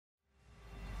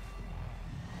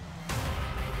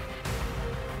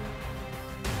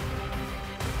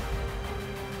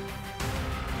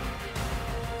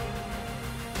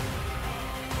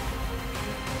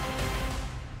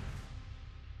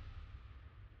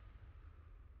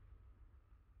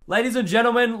Ladies and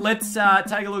gentlemen, let's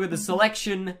take a look at the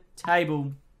selection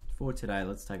table for today.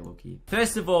 Let's take a look here.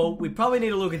 First of all, we probably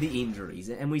need to look at the injuries.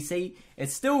 And we see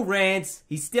it's still Rance.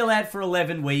 He's still out for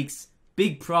 11 weeks.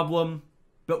 Big problem.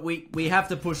 But we have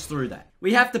to push through that.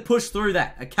 We have to push through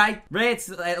that, okay? Rance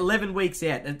 11 weeks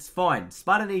out. It's fine.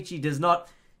 Spartanici does not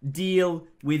deal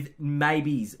with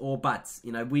maybes or buts.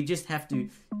 You know, we just have to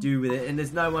do with it. And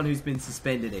there's no one who's been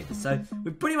suspended either. So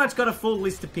we've pretty much got a full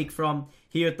list to pick from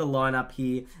here at the lineup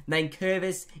here.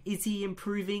 Nankervis, is he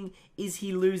improving? Is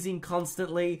he losing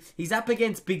constantly? He's up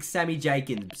against Big Sammy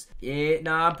Jacobs. Yeah,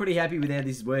 no, I'm pretty happy with how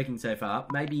this is working so far.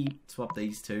 Maybe swap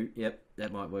these two. Yep,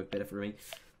 that might work better for me.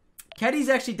 Caddy's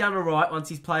actually done alright once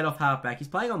he's played off halfback. He's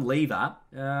playing on lever,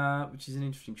 which is an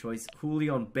interesting choice. Cooley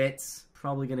on Betts.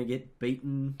 Probably going to get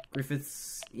beaten.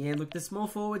 Griffiths. Yeah, look, the small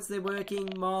forwards, they're working.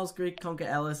 Miles, Grick, Conker,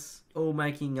 Ellis, all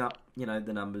making up, you know,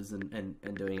 the numbers and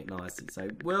doing it nicely. So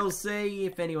we'll see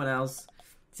if anyone else.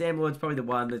 Sam Ward's probably the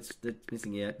one that's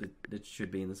missing out, that should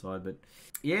be in the side. But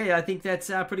yeah, I think that's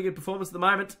a pretty good performance at the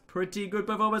moment. Pretty good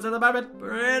performance at the moment.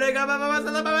 Pretty good performance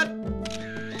at the moment.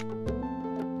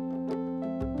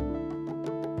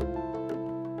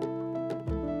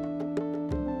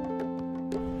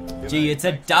 Gee, it's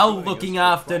a dull-looking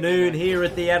afternoon here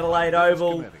at the Adelaide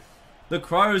Oval. The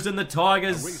Crows and the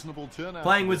Tigers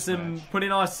playing with some pretty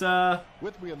nice...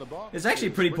 it's actually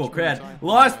a pretty poor crowd.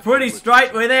 Life's pretty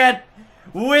straight without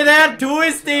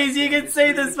twisties. You can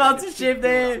see the sponsorship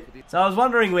there. So I was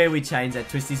wondering where we changed that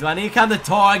twisties one. Here come the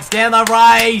Tigers down the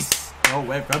race. Oh,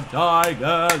 we're from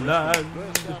Tigerland.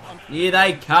 Here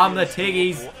they come, the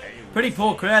Tiggies. Pretty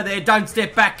poor crowd there. Don't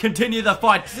step back. Continue the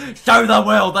fight. Show the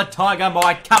world the Tiger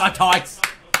might. Cover tights.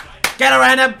 Get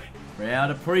around him. Crowd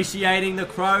appreciating the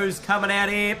Crows coming out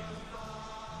here.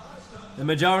 The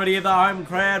majority of the home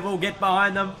crowd will get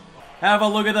behind them. Have a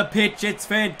look at the pitch. It's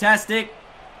fantastic.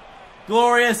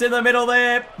 Glorious in the middle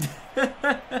there.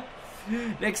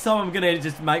 Next time I'm going to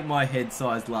just make my head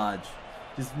size large.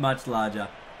 Just much larger.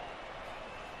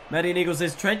 Matty Nichols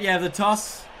says, Trent, you have the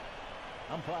toss.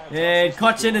 And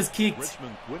Cochin has kicked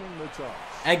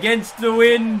against the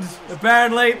wind,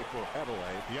 apparently.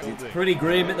 It's pretty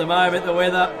grim at the moment, the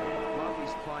weather.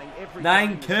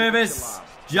 Nankervis,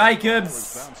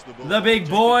 Jacobs, the big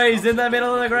boys in the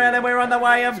middle of the ground, and we're on the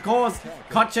way, of course.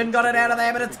 Cochin got it out of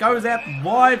there, but it goes out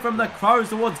wide from the Crows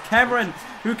towards Cameron,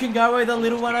 who can go with a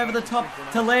little one over the top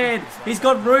to land. He's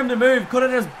got room to move. Could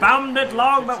have just bummed it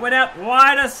long, but went out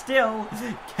wider still.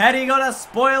 Caddy got a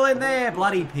spoil in there.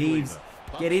 Bloody Peeves.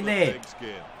 Get in there.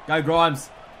 Go Grimes.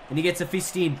 And he gets a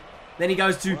fist in. Then he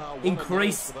goes to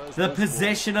increase the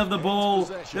possession of the ball.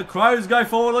 The Crows go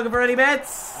forward looking for any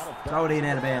bets. Throw it in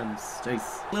out of bounds. Jeez.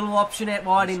 Little option out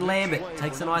wide in Lambert.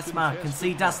 Takes a nice mark. Can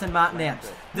see Dustin Martin out.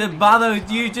 The mother,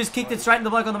 you just kicked it straight in the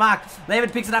bloke on the mark.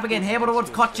 Lambert picks it up again. Handball towards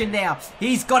Cochin now.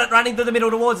 He's got it running through the middle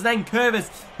towards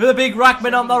Nankervis. With a big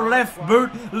ruckman on the left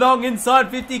boot. Long inside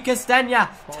 50.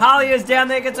 Castagna. Talia's down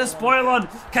there. Gets a spoil on.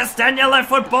 Castagna left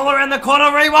foot ball around the corner.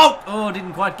 Rewalt. Oh,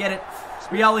 didn't quite get it.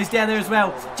 Rioli's down there as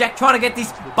well. Jack trying to get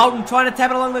this. Bolton trying to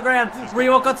tap it along the ground.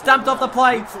 Rewalt got stumped off the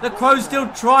play. The Crows still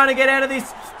trying to get out of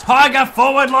this. Tiger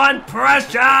forward line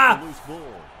pressure.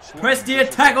 Prestia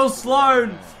tackles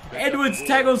Sloan. Edwards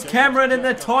tackles Cameron, and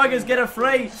the Tigers get a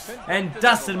free. And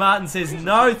Dustin Martin says,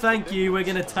 no thank you. We're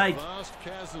going to take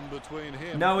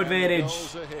no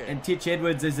advantage. And Titch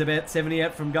Edwards is about 70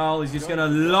 out from goal. He's just going to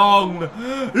long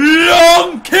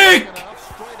kick.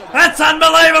 That's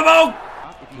unbelievable.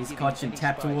 Here's Cochin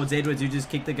tapped towards Edwards, who just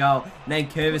kicked the goal.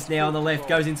 Nankervis now on the left,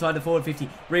 goes inside the forward 50.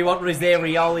 Rewalt is there,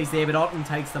 Rioli's there, but Otten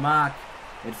takes the mark.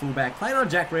 At fullback. Playing on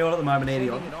Jack Rewalt at the moment, Eddie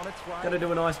Otten. Got to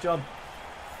do a nice job.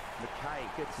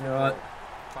 Alright.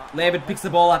 Lambert picks the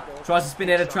ball up, tries to spin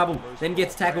out of trouble, then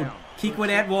gets tackled. Kick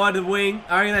went out wide of the wing.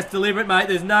 I reckon that's deliberate, mate.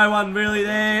 There's no one really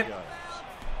there.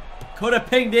 Could have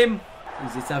pinged him.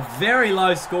 It's a very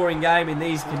low scoring game in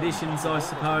these conditions, I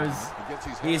suppose.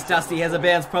 Here's Dusty, has a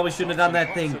bounce, probably shouldn't have done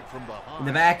that thing. In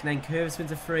the back, and then Curves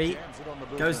wins a free.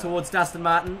 Goes towards Dustin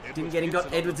Martin, didn't get him,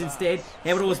 got Edwards instead.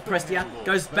 Hamilton was Prestia,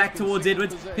 goes back towards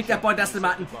Edwards, picked up by Dustin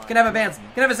Martin. Can have a bounce,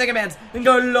 can have a second bounce, then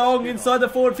go long inside the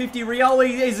forward 50.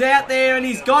 Rioli is out there and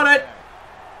he's got it.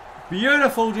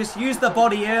 Beautiful, just use the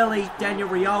body early, Daniel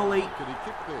Rioli.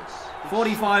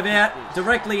 45 out,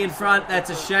 directly in front, that's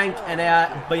a shank and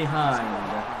out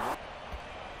behind.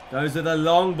 Goes with a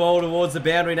long ball towards the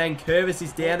boundary. Nankervis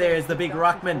is down there as the big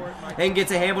ruckman. And gets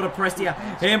a handball to Prestia.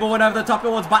 Handball went over the top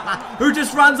towards Butler, who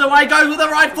just runs away. Goes with the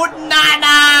right foot.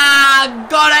 Nana!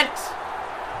 Got it!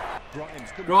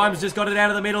 Grimes just got it out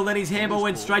of the middle. Then his handball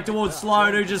went straight towards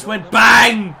Sloan, who just went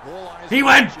bang! He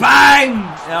went bang!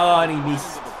 Oh, and he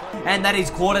missed. And that is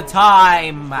quarter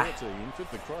time.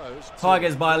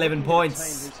 Tigers by 11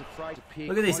 points.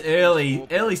 Look at this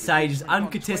early stages.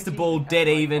 Uncontested ball, dead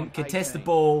even. Contested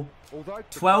ball,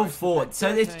 12 forward.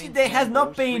 So there has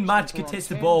not been much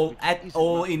contested ball at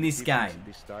all in this game.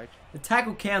 The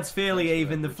tackle counts fairly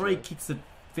even. The free kicks are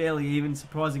fairly even.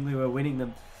 Surprisingly, we're winning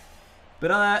them.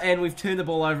 But and we've turned the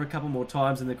ball over a couple more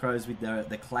times in the Crows with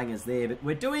the clangers there. But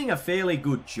we're doing a fairly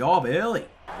good job early.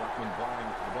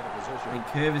 And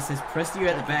Curvis says, press you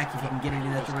at the back if you can get it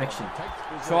in that direction.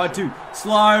 Tried to.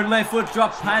 Sloan, left foot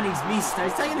drop punt. He's missed.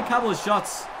 He's taken a couple of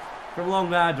shots from long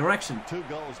direction.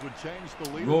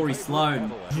 Rory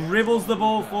Sloan dribbles the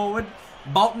ball forward.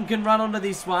 Bolton can run onto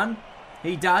this one.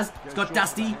 He does. He's got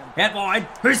Dusty out wide.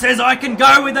 Who says I can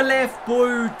go with the left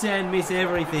boot and miss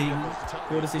everything?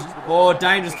 Poor decision. Oh,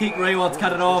 dangerous kick. Rewald's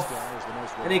cut it off.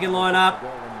 And he can line up.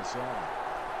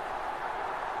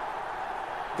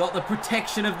 Got the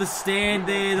protection of the stand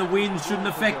there. The wind shouldn't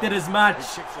affect it as much.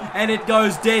 And it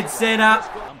goes dead centre.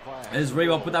 As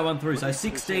Rewald put that one through. So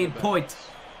 16-point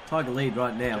Tiger lead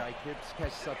right now.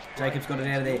 Jacobs got it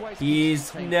out of there.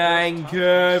 Here's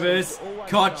Nankervis.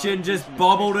 Cochin just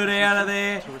bobbled it out of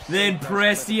there. Then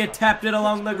Prestia tapped it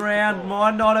along the ground.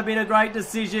 Might not have been a great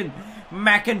decision.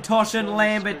 McIntosh and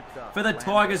Lambert for the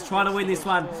Tigers trying to win this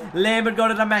one. Lambert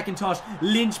got it to McIntosh.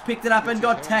 Lynch picked it up and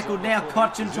got tackled. Now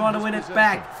Cochin trying to win it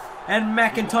back. And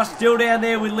McIntosh still down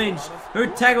there with Lynch, who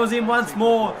tackles him once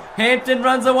more. Hampton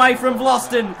runs away from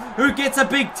Vlosten, who gets a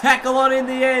big tackle on in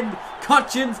the end.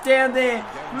 Cochin's down there.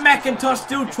 McIntosh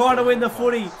still trying to win the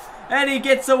footy. And he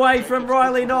gets away from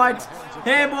Riley Knight.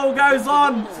 Handball goes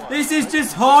on. This is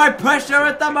just high pressure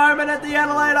at the moment at the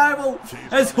Adelaide Oval.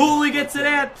 As Hooley gets it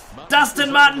out.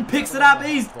 Dustin Martin picks it up.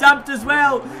 He's dumped as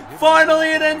well. Finally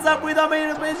it ends up with,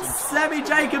 Sammy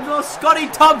Jacobs or Scotty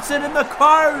Thompson, and the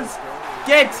Crows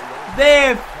get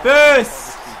there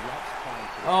first.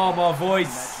 Oh, my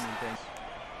voice.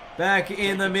 Back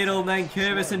in the middle,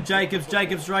 Nankervis and Jacobs.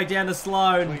 Jacobs straight down to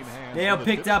Sloan. Now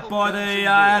picked up by the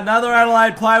another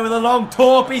Adelaide player with a long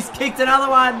torp. He's kicked another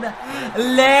one.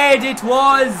 Led it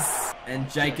was. And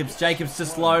Jacobs to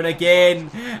Sloan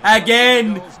again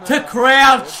to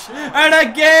Crouch. And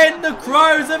again, the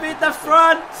Crows have hit the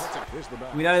front.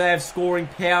 We know they have scoring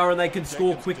power and they can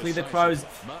score quickly, the Crows.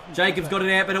 Jacobs got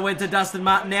it out, but it went to Dustin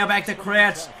Martin. Now back to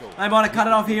Crouch. They might have cut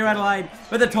it off here, Adelaide.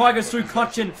 But the Tigers through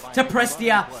Cochin to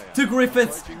Prestia to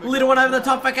Griffiths. Little one over the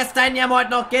top for Castagna, might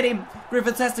not get him.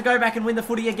 Griffiths has to go back and win the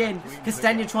footy again.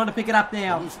 Castagna trying to pick it up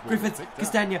now. Griffiths,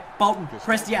 Castagna, Bolton,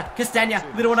 Prestia, Castagna.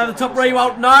 Little one over the top,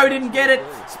 Rewald. No, didn't get it.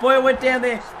 Spoil went down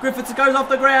there. Griffiths goes off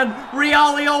the ground.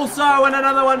 Rioli also, and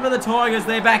another one for the Tigers.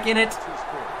 They're back in it.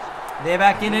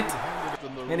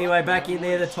 Anyway, back in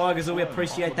there, the Tigers will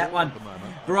appreciate that one.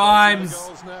 Grimes,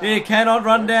 he cannot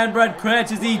run down Brad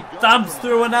Crouch as he thumps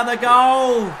through another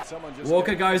goal.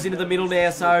 Walker goes into the middle now,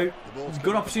 so it's a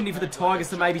good opportunity for the Tigers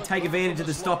to maybe take advantage of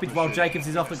the stoppage while Jacobs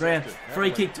is off the ground.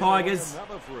 Free kick Tigers.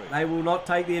 They will not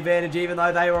take the advantage even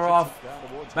though they were off.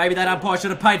 Maybe that umpire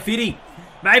should have paid 50.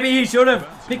 Maybe he should have.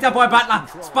 Picked up by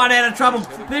Butler. Spun out of trouble.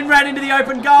 Then ran into the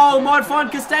open goal. Might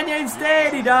find Castagna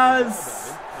instead. He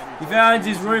does. He finds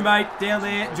his roommate down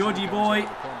there. Georgie boy.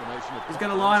 He's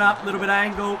going to line up. A little bit of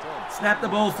angle. Snap the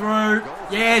ball through.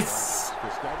 Yes.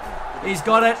 He's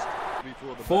got it.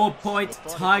 4-point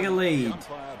Tiger lead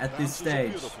at this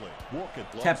stage.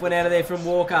 Tap went out of there from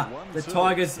Walker. The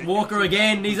Tigers. Walker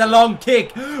again. He's a long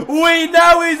kick. We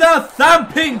know he's a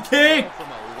thumping kick.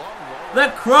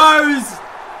 The Crows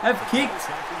have kicked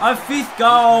a 5th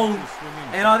goal,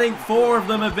 and I think 4 of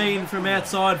them have been from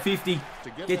outside 50.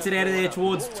 Gets it out of there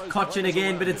towards Cochin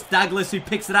again, but it's Douglas who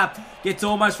picks it up. Gets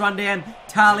almost run down.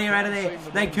 Talia out of there.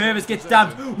 Then Curvis gets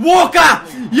dumped. Walker!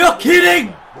 You're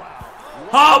kidding!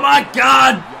 Oh my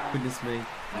God! Goodness me.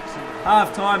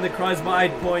 Half time, the Crows by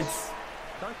 8 points.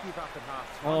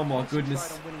 Oh my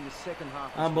goodness.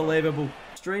 Unbelievable.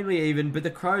 Extremely even, but the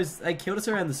Crows, they killed us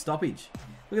around the stoppage.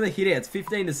 Look at the hit outs,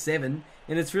 15-7,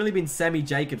 and it's really been Sammy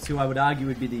Jacobs, who I would argue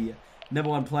would be the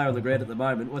 #1 player on the ground at the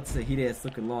moment. What's the hit outs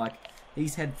looking like?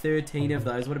 He's had 13 of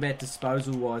those. What about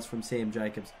disposal-wise from Sam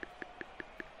Jacobs?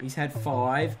 He's had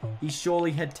 5. He's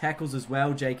surely had tackles as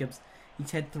well, Jacobs.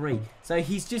 He's had 3. So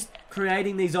he's just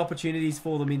creating these opportunities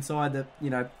for them inside the,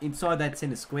 inside that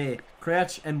centre square.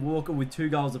 Crouch and Walker with 2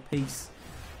 goals apiece.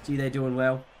 Gee, they're doing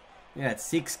well. Yeah, it's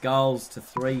 6 goals to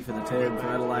 3 for the term for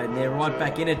Adelaide, and they're right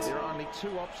back in it.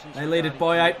 They lead it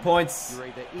by 8 points.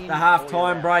 The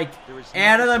half-time break.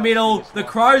 Out of the middle, the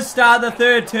Crows start the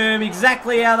 3rd term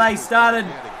exactly how they started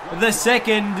the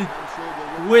 2nd,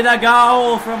 with a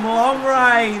goal from long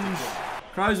range.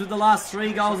 Crows with the last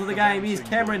 3 goals of the game. Here's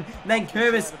Cameron.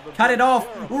 Nankervis cut it off.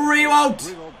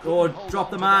 Rewalt. Or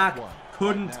drop the mark.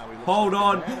 Couldn't. Hold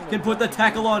on. Can put the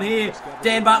tackle on here.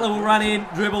 Dan Butler will run in.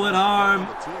 Dribble it home.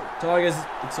 Tigers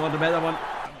excited about that one.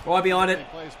 Right behind it.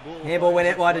 Handball went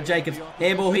out wide to Jacobs.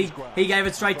 Handball, he gave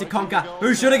it straight to Conker,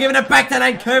 who should have given it back to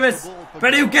Nankervis.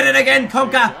 But he'll get it again,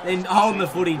 Conker. Then holding the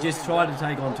footy, just tried to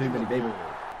take on too many people.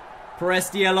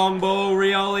 Prestia, long ball.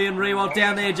 Rioli and Rewalt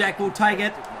down there. Jack will take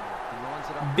it.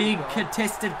 Big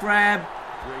contested grab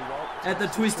at the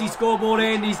twisty scoreboard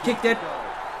end. He's kicked it.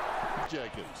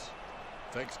 Jacobs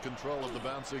takes control of the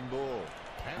bouncing ball.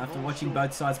 After watching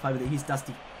both sides play with it, here's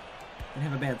Dusty. Can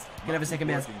have a bounce. Can have a second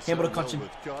bounce. Handball to Cochin.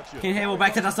 Can handball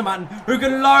back to Dustin Martin, who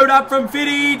can load up from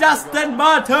 50. Dustin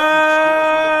Martin!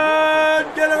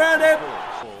 Get around him!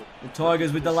 The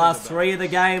Tigers with the last 3 of the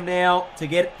game now to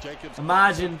get a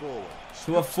margin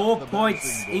to a 4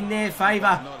 points in their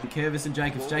favour. Curvis and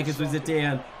Jacobs. Jacobs wins it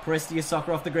down. Prestia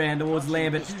soccer off the ground towards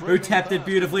Lambert, who tapped it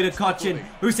beautifully to Cochin,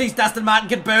 who sees Dustin Martin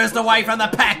can burst away from the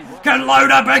pack. Can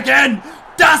load up again.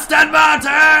 Dustin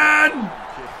Martin!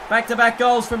 Back-to-back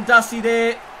goals from Dusty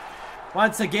there.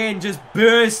 Once again, just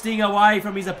bursting away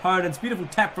from his opponents. Beautiful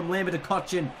tap from Lambert to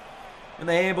Cochin. And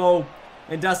the handball.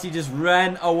 And Dusty just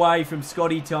ran away from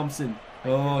Scotty Thompson.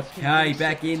 Okay,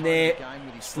 back in there.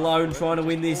 Sloan trying to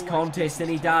win this contest, and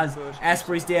he does.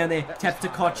 Asprey's down there. Taps to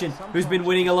Cochin, who's been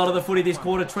winning a lot of the footy this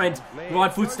quarter. Trent,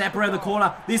 right foot snap around the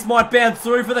corner. This might bounce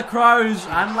through for the Crows.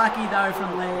 Unlucky though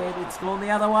from Laird. It's gone the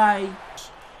other way.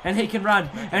 And he can run.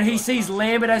 And he sees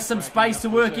Lambert has some space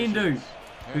to work into.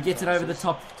 Who gets it over the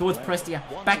top towards Prestia.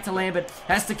 Back to Lambert.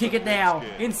 Has to kick it now.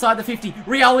 Inside the 50.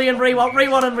 Rioli and Rewalt.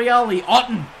 Rewalt and Rioli.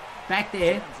 Otten. Back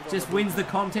there. Just wins the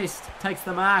contest. Takes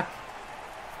the mark.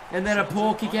 And then a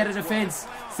poor kick out of defence.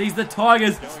 Sees the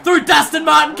Tigers. Through Dustin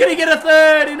Martin. Can he get a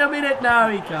third in a minute?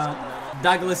 No, he can't.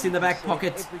 Douglas in the back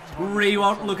pocket.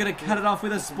 Rewalt looking to cut it off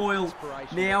with a spoil.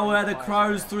 Now the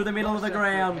Crows through the middle of the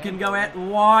ground can go out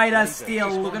wider still.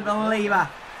 Look at the lever.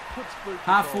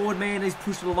 Half forward man, he's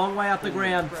pushed it a long way up the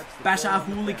ground. Bashar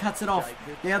Hooley cuts it off.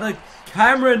 Now the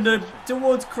Cameron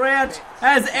towards Crouch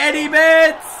has Eddie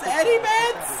Betts. Eddie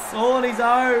Betts all on his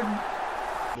own.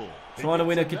 Trying to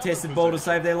win a contested ball to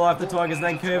save their life. The Tigers'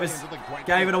 Nankervis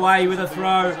gave it away with a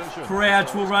throw.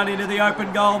 Crouch will run into the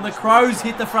open goal, and the Crows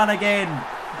hit the front again.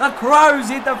 The Crows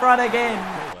hit the front again.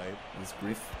 There's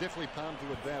Griff. Definitely palm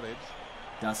to advantage.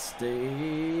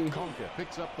 Dusty. Conker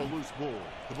picks up the loose ball.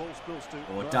 The ball spills to...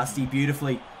 Oh, Dusty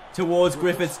beautifully towards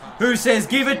Griffiths, who says,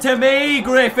 "Give it to me,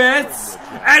 Griffiths,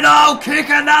 and I'll kick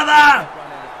another."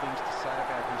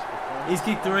 He's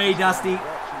kicked 3, Dusty.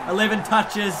 11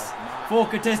 touches. 4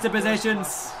 contested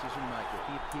possessions.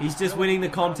 He's just winning the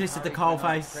contest at the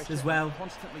coalface as well.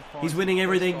 He's winning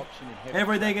everything.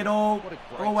 Everything and all.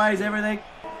 Always everything.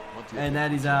 And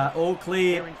that is all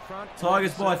clear.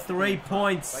 Tigers by 3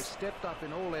 points.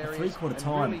 3/4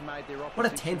 time. What a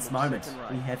tense moment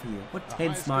we have here. What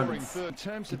tense moments.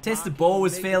 Contested ball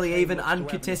was fairly even.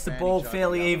 Uncontested ball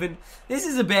fairly even. This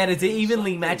is about as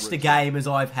evenly matched a game as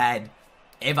I've had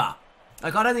ever.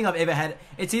 Like, I don't think I've ever had...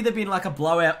 It's either been like a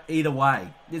blowout either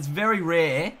way. It's very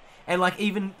rare. And like,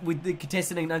 even with the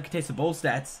contested and uncontested ball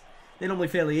stats, they're normally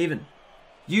fairly even.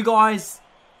 You guys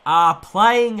are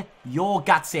playing your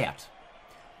guts out.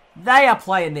 They are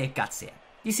playing their guts out.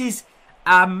 This is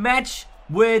a match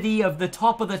worthy of the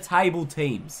top of the table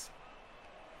teams.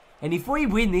 And if we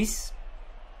win this,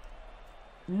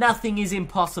 nothing is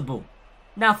impossible.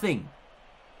 Nothing.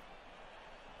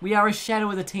 We are a shadow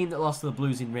of the team that lost to the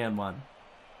Blues in round 1.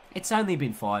 It's only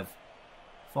been five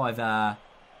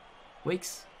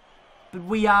weeks. But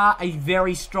we are a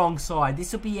very strong side.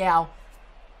 This will be our,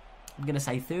 I'm going to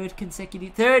say third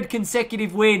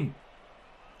consecutive win.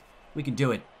 We can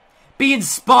do it. Be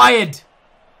inspired.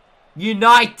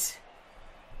 Unite.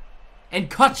 And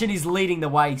Cochin is leading the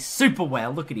way super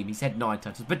well. Look at him. He's had 9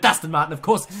 touches. But Dustin Martin, of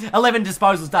course, 11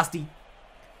 disposals, Dusty.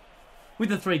 With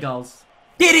the 3 goals.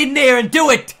 Get in there and do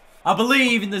it. I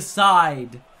believe in the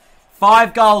side.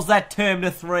 5 goals that term to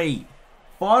 3.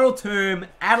 Final term,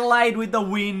 Adelaide with the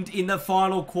wind in the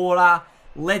final quarter.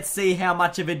 Let's see how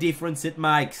much of a difference it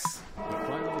makes.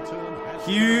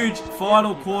 Huge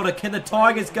final quarter. Can the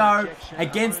Tigers go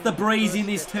against the breeze in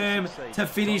this term to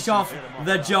finish off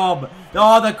the job?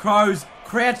 Oh, the Crows.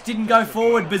 Crouch didn't go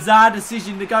forward. Bizarre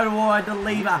decision to go wide to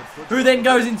Lever, who then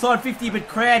goes inside 50, but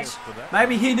Crouch,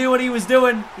 maybe he knew what he was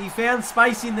doing. He found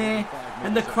space in there,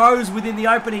 and the Crows within the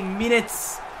opening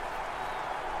minutes.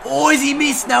 Oh, is he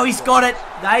missed? No, he's got it.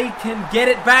 They can get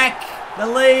it back. The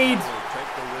lead.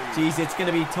 Jeez, it's going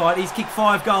to be tight. He's kicked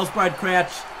 5 goals, Brad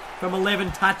Crouch, from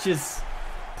 11 touches.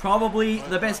 Probably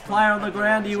the best player on the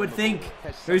ground, you would think,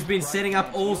 who's been setting up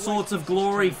all sorts of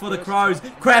glory for the Crows.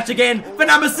 Crouch again for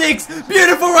number 6.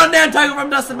 Beautiful run-down tackle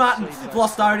from Dustin Martin.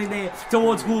 Flostone in there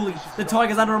towards Hooley. The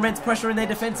Tigers under immense pressure in their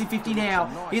defensive 50 now.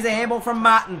 Here's a handball from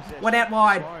Martin. Went out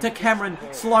wide to Cameron.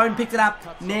 Sloan picked it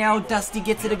up. Now Dusty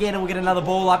gets it again, and we'll get another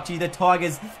ball up to you. The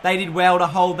Tigers, they did well to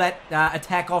hold that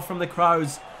attack off from the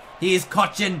Crows. Here's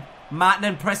Cochin. Martin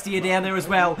and Presti are down there as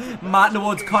well. Martin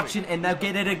towards Cochin, and they'll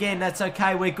get it again. That's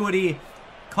okay. We're good here.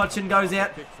 Cochin goes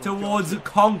out towards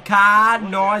Concar.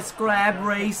 Nice grab,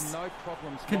 Reese.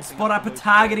 Can spot up a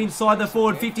target inside the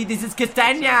forward 50. This is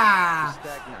Castagna.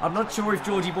 I'm not sure if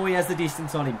Georgie Boy has the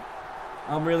distance on him.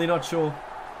 I'm really not sure.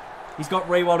 He's got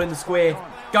Rewald in the square.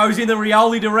 Goes in the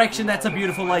Rioli direction. That's a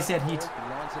beautiful lace-out hit.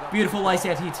 Beautiful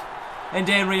lace-out hit. And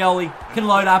Dan Rioli can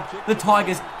load up. The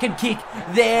Tigers can kick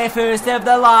their first of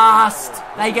the last.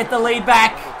 They get the lead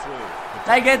back.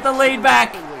 They get the lead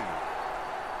back.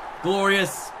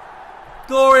 Glorious.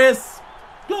 Glorious.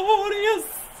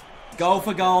 Glorious. Goal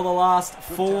for goal, the last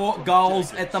 4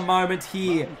 goals at the moment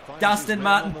here. Dustin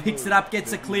Martin picks it up,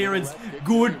 gets a clearance.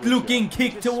 Good looking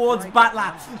kick towards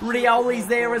Butler. Rioli's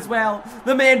there as well.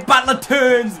 The man Butler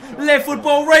turns. Left foot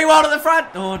ball, Rewald at the front.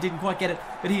 Oh, didn't quite get it.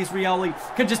 But here's Rioli.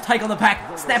 Can just take on the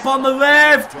pack. Snap on the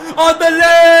left. On the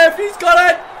left. He's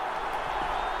got it.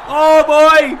 Oh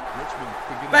boy.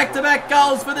 Back-to-back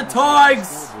goals for the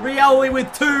Tigers. Rioli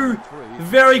with 2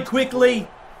 very quickly.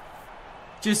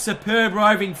 Just superb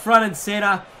roving front and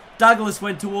centre. Douglas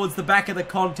went towards the back of the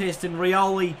contest, and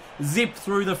Rioli zipped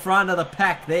through the front of the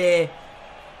pack there.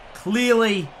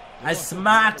 Clearly a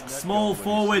smart small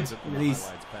forward. He's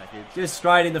just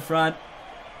straight in the front.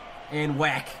 And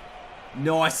whack.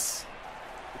 Nice.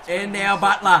 And now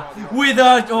Butler with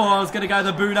a... Oh, I was going to go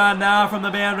the Boonah from the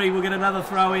boundary. We'll get another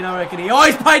throw in, I reckon. Oh,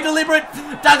 he's played deliberate.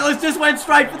 Douglas just went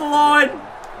straight for the line.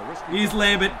 Here's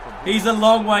Lambert. He's a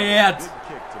long way out.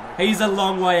 He's a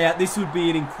long way out. This would be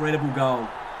an incredible goal.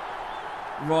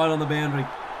 Right on the boundary.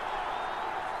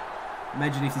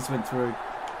 Imagine if this went through.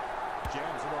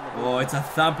 Oh, it's a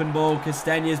thumping ball.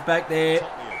 Castagna's back there.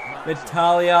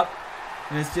 Vitalia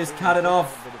has just cut it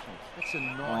off.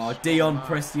 Oh, Dion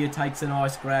Prestia takes a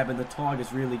nice grab, and the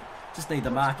Tigers really just need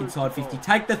the mark inside 50.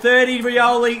 Take the 30,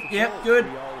 Rioli. Yep, good.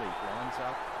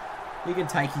 He can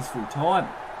take his full time.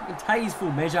 He can take his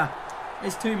full measure.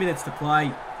 There's 2 minutes to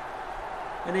play.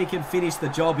 And he can finish the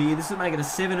job here. This will make it a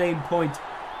 17-point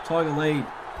Tiger lead.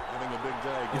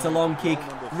 It's a long kick.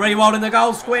 Rewald in the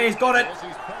goal square. He's got it.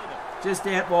 Just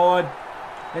out wide.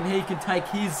 And he can take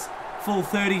his full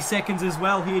 30 seconds as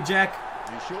well here, Jack.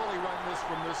 You surely run this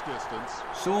from this distance.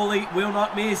 Surely will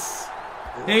not miss.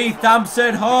 He thumps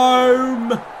it home.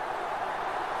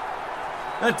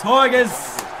 The Tigers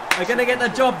are going to get the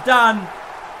job done.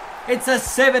 It's a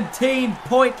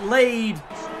 17-point lead.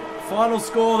 Final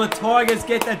score, the Tigers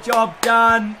get the job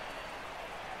done.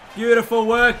 Beautiful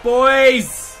work,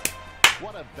 boys.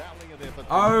 What a valiant effort.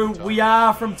 Oh, we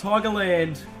are from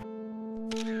Tigerland.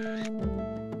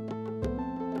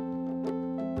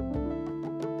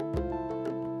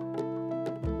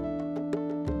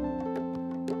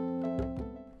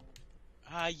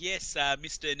 Yes,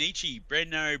 Mr. Nietzsche,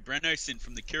 Brennoson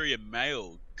from the Courier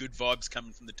Mail. Good vibes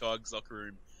coming from the Tigers locker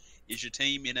room. Is your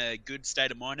team in a good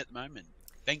state of mind at the moment?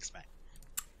 Thanks, mate.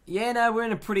 Yeah, no, we're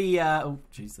in a pretty... oh,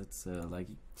 jeez, that's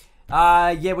laggy.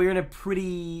 Yeah, we're in a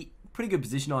pretty good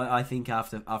position, I think,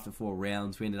 after 4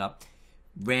 rounds. We ended up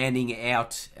rounding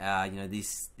out,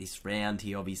 this round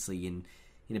here, obviously, in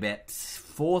about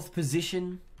 4th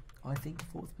position. I think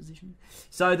 4th position.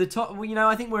 So the top,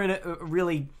 I think we're in a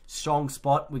really strong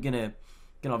spot. We're gonna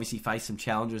obviously face some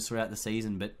challenges throughout the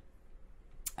season, but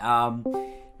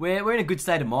we're in a good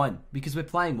state of mind because we're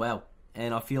playing well,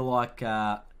 and I feel like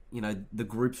the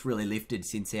group's really lifted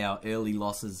since our early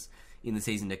losses in the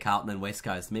season to Carlton and West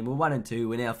Coast. I mean, we're 1-2.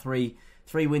 We're now three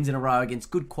wins in a row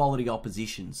against good quality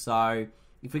opposition. So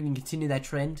if we can continue that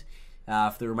trend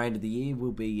for the remainder of the year,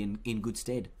 we'll be in good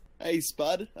stead. Hey,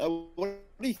 Spud, what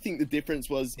do you think the difference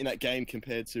was in that game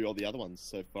compared to all the other ones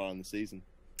so far in the season?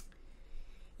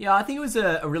 Yeah, I think it was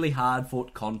a really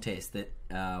hard-fought contest that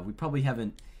we probably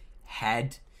haven't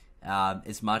had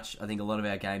as much. I think a lot of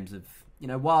our games have,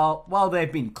 while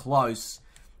they've been close,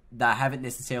 they haven't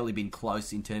necessarily been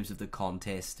close in terms of the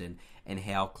contest and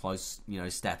how close,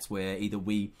 stats were. Either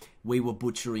we were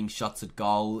butchering shots at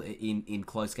goal in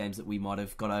close games that we might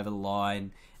have got over the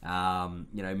line,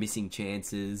 missing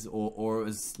chances, or it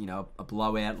was, a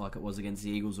blowout like it was against the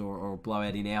Eagles, or a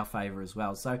blowout in our favour as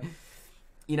well. So,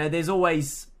 there's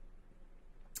always,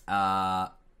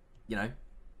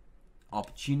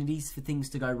 opportunities for things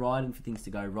to go right and for things to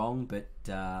go wrong, but,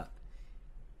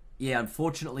 yeah,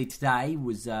 unfortunately today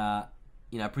was a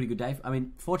pretty good day.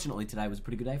 Fortunately today was a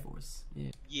pretty good day for us.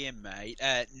 Yeah. Yeah, mate.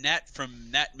 Nat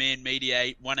from Natman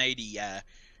Media 180.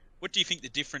 What do you think the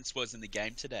difference was in the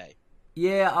game today?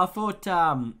 Yeah, I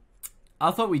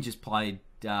thought we just played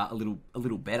a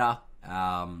little better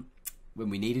when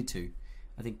we needed to.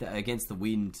 I think that against the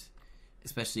wind,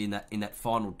 especially in that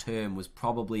final term, was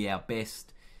probably our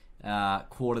best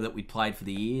quarter that we played for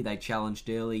the year. They challenged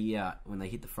early when they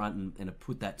hit the front and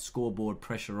put that scoreboard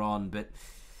pressure on. But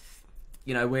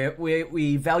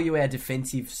we value our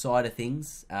defensive side of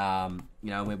things.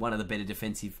 We're one of the better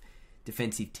defensive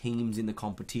teams in the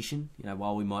competition.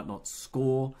 While we might not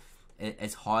score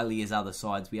as highly as other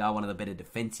sides, we are one of the better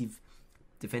defensive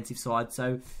sides.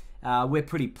 So we're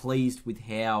pretty pleased with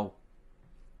how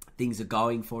things are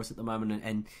going for us at the moment,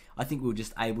 and I think we were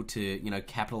just able to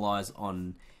capitalise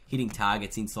on hitting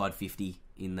targets inside 50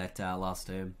 in that last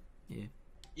term. Yeah.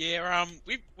 Yeah.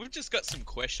 We've just got some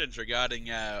questions regarding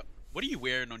what are you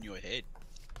wearing on your head?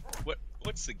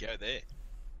 What's the go there?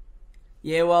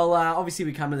 Yeah, well, obviously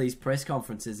we come to these press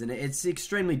conferences, and it's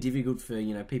extremely difficult for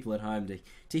people at home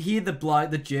to hear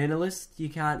the journalist. You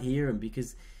can't hear him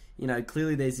because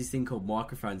clearly there's this thing called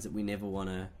microphones that we never want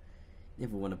to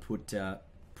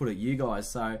put at you guys.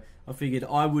 So I figured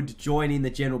I would join in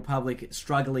the general public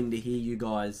struggling to hear you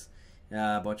guys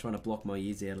by trying to block my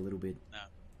ears out a little bit. No,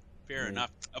 fair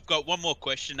enough. I've got one more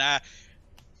question.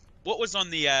 What was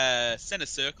on the centre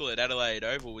circle at Adelaide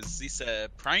Oval? Was this a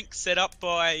prank set up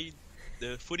by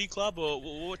the footy club, or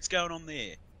what's going on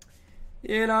there?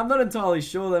 Yeah, no, I'm not entirely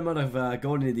sure. They might have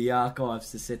gone into the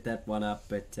archives to set that one up,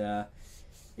 but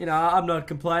I'm not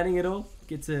complaining at all.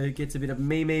 Gets a bit of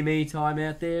me time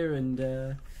out there,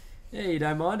 and you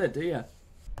don't mind it, do you?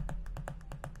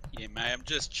 Yeah, mate. I'm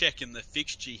just checking the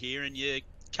fixture here, and you're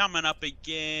coming up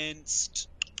against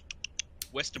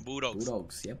Western Bulldogs.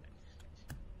 Bulldogs, yep.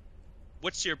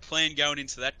 What's your plan going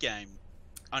into that game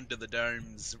under the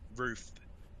Dome's roof?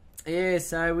 Yeah,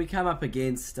 so we come up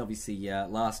against obviously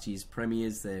last year's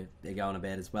premiers. They're going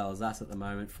about as well as us at the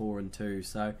moment, 4-2.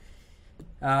 So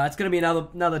it's going to be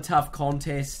another tough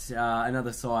contest.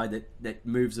 Another side that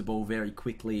moves the ball very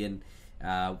quickly, and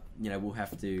we'll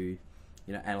have to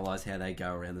analyse how they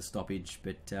go around the stoppage.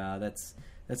 But that's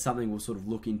something we'll sort of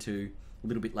look into a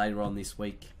little bit later on this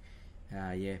week.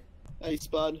 Yeah. Hey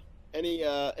Spud, any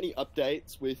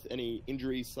updates with any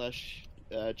injuries /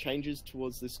 changes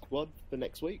towards this squad for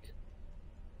next week?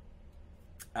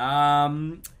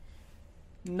 No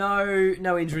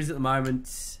injuries at the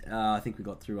moment. I think we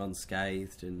got through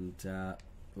unscathed, and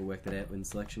we'll work that out when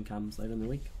selection comes later in the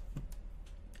week.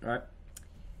 All right.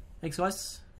 Thanks, guys.